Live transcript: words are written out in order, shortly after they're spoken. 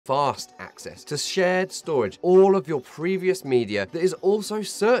fast access to shared storage, all of your previous media that is also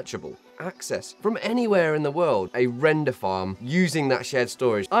searchable. Access from anywhere in the world, a render farm using that shared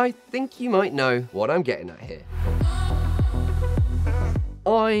storage. I think you might know what I'm getting at here.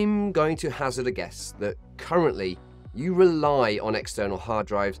 I'm going to hazard a guess that currently you rely on external hard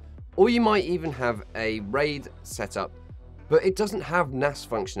drives, or you might even have a RAID setup, but it doesn't have NAS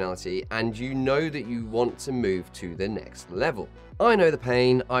functionality and you know that you want to move to the next level. I know the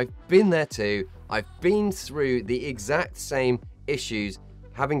pain, I've been there too. I've been through the exact same issues,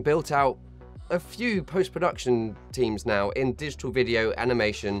 having built out a few post-production teams now in digital video,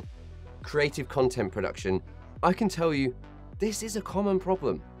 animation, creative content production. I can tell you, this is a common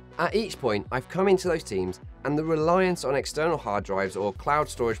problem. At each point, I've come into those teams and the reliance on external hard drives or cloud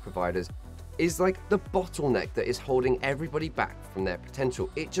storage providers is like the bottleneck that is holding everybody back from their potential.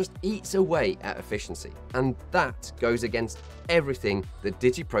 It just eats away at efficiency. And that goes against everything that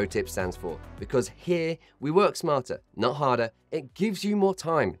DigiProTip stands for, because here we work smarter, not harder. It gives you more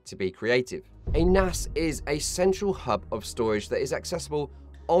time to be creative. A NAS is a central hub of storage that is accessible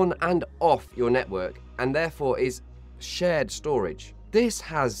on and off your network and therefore is shared storage. This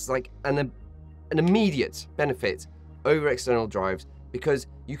has like an immediate benefit over external drives because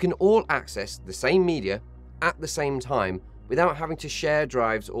you can all access the same media at the same time without having to share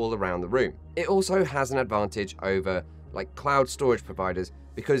drives all around the room. It also has an advantage over like cloud storage providers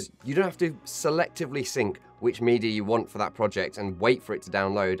because you don't have to selectively sync which media you want for that project and wait for it to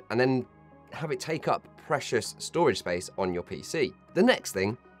download and then have it take up precious storage space on your PC. The next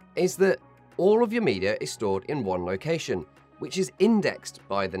thing is that all of your media is stored in one location, which is indexed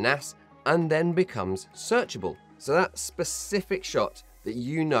by the NAS and then becomes searchable. So that specific shot that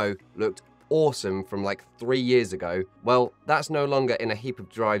you know looked awesome from like 3 years ago, well, that's no longer in a heap of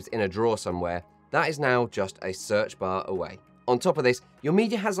drives in a drawer somewhere. That is now just a search bar away. On top of this, your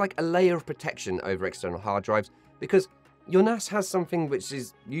media has like a layer of protection over external hard drives because your NAS has something which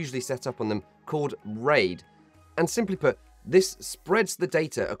is usually set up on them called RAID. And simply put, this spreads the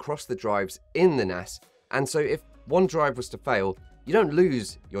data across the drives in the NAS. And so if one drive was to fail, you don't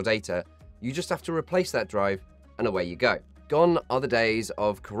lose your data, you just have to replace that drive and away you go. Gone are the days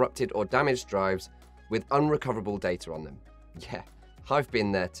of corrupted or damaged drives with unrecoverable data on them. Yeah, I've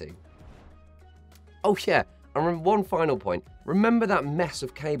been there too. Oh yeah, and one final point. Remember that mess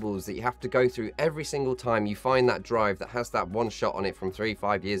of cables that you have to go through every single time you find that drive that has that one shot on it from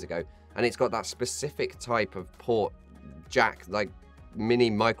 3-5 years ago, and it's got that specific type of port jack, like mini,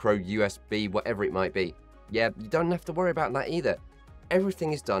 micro, USB, whatever it might be. Yeah, you don't have to worry about that either.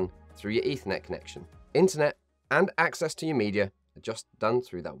 Everything is done through your Ethernet connection. Internet and access to your media are just done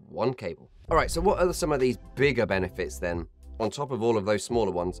through that one cable. All right, so what are some of these bigger benefits then, on top of all of those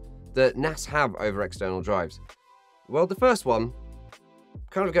smaller ones, that NAS have over external drives? Well, the first one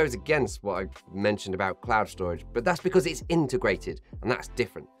kind of goes against what I mentioned about cloud storage, but that's because it's integrated, and that's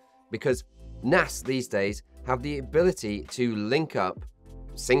different. Because NAS these days have the ability to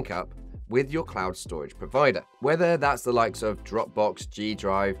sync up with your cloud storage provider. Whether that's the likes of Dropbox, G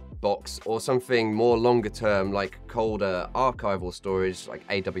Drive, Box, or something more longer term like colder archival storage like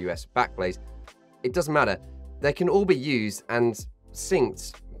AWS Backblaze, it doesn't matter. They can all be used and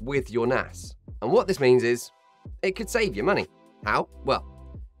synced with your NAS. And what this means is it could save you money. How? Well,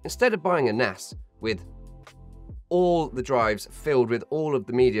 instead of buying a NAS with all the drives filled with all of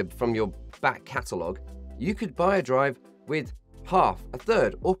the media from your back catalog, you could buy a drive with half, a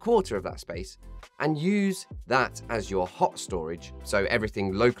third, or quarter of that space and use that as your hot storage. So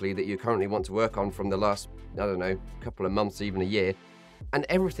everything locally that you currently want to work on from the last, I don't know, couple of months, even a year, and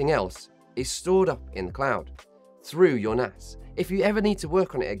everything else is stored up in the cloud through your NAS. If you ever need to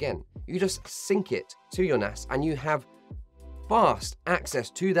work on it again, you just sync it to your NAS and you have fast access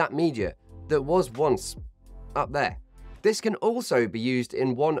to that media that was once up there. This can also be used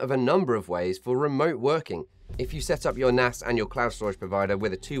in one of a number of ways for remote working. If you set up your NAS and your cloud storage provider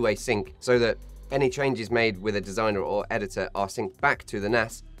with a two-way sync so that any changes made with a designer or editor are synced back to the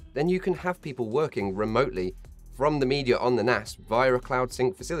NAS, then you can have people working remotely from the media on the NAS via a cloud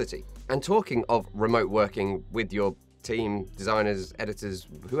sync facility. And talking of remote working with your team, designers, editors,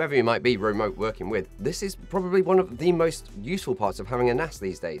 whoever you might be remote working with, this is probably one of the most useful parts of having a NAS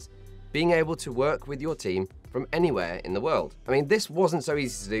these days. Being able to work with your team from anywhere in the world. I mean, this wasn't so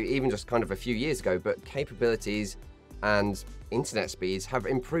easy to do even just kind of a few years ago, but capabilities and internet speeds have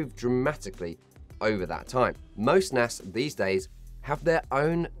improved dramatically over that time. Most NAS these days have their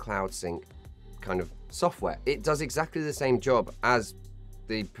own cloud sync kind of software. It does exactly the same job as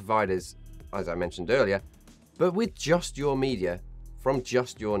the providers, as I mentioned earlier, but with just your media from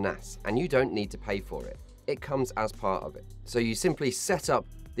just your NAS, and you don't need to pay for it. It comes as part of it. So you simply set up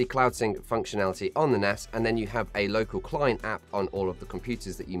the cloud sync functionality on the NAS, and then you have a local client app on all of the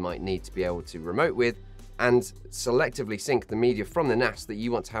computers that you might need to be able to remote with, and selectively sync the media from the NAS that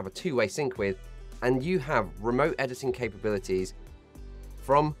you want to have a two-way sync with, and you have remote editing capabilities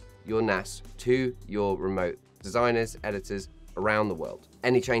from your NAS to your remote designers, editors around the world.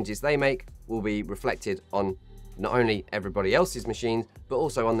 Any changes they make will be reflected on not only everybody else's machines, but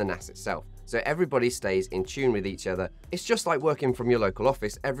also on the NAS itself. So everybody stays in tune with each other. It's just like working from your local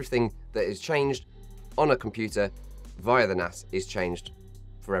office. Everything that is changed on a computer via the NAS is changed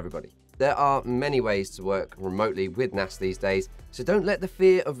for everybody. There are many ways to work remotely with NAS these days, so don't let the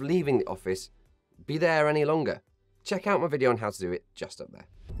fear of leaving the office be there any longer. Check out my video on how to do it just up there.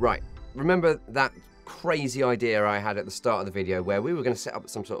 Right, remember that crazy idea I had at the start of the video where we were going to set up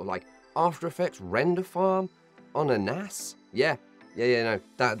some sort of like After Effects render farm on a NAS? Yeah, no,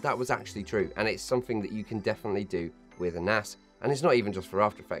 that was actually true, and it's something that you can definitely do with a NAS. And it's not even just for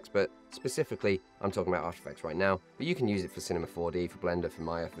After Effects, but specifically, I'm talking about After Effects right now, but you can use it for Cinema 4D, for Blender, for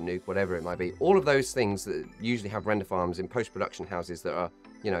Maya, for Nuke, whatever it might be. All of those things that usually have render farms in post-production houses that are,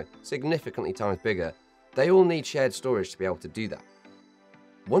 you know, significantly times bigger, they all need shared storage to be able to do that.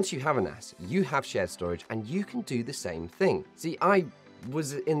 Once you have a NAS, you have shared storage, and you can do the same thing. See, I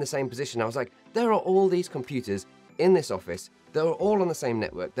was in the same position. I was like, there are all these computers in this office, they're all on the same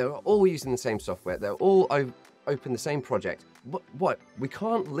network, they're all using the same software, they're all open the same project. What? We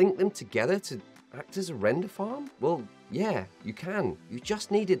can't link them together to act as a render farm? Well, yeah, you can. You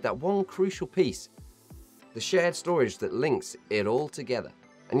just needed that one crucial piece, the shared storage that links it all together.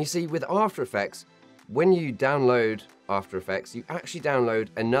 And you see, with After Effects, when you download After Effects, you actually download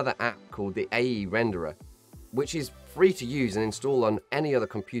another app called the AE Renderer, which is free to use and install on any other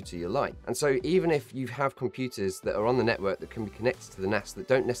computer you like. And so even if you have computers that are on the network that can be connected to the NAS that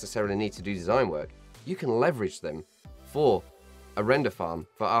don't necessarily need to do design work, you can leverage them for a render farm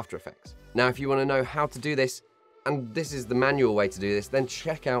for After Effects. Now, if you want to know how to do this, and this is the manual way to do this, then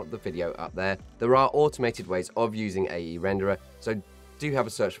check out the video up there. There are automated ways of using AE Renderer, so do have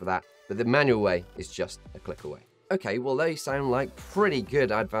a search for that, but the manual way is just a click away. Okay, well, they sound like pretty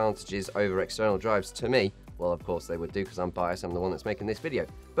good advantages over external drives to me. Well, of course they would do, because I'm biased, I'm the one that's making this video.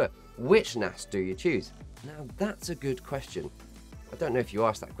 But which NAS do you choose? Now, that's a good question. I don't know if you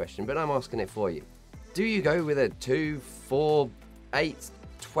asked that question, but I'm asking it for you. Do you go with a 2, 4, 8,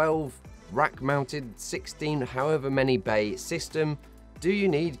 12 rack-mounted 16 however many bay system? Do you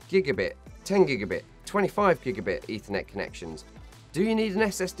need gigabit, 10 gigabit, 25 gigabit Ethernet connections? Do you need an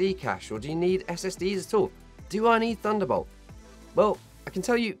SSD cache, or do you need SSDs at all? Do I need Thunderbolt? Well, I can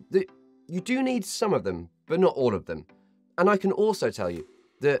tell you that you do need some of them, but not all of them. And I can also tell you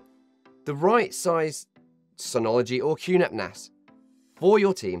that the right size Synology or QNAP NAS for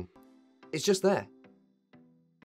your team is just there.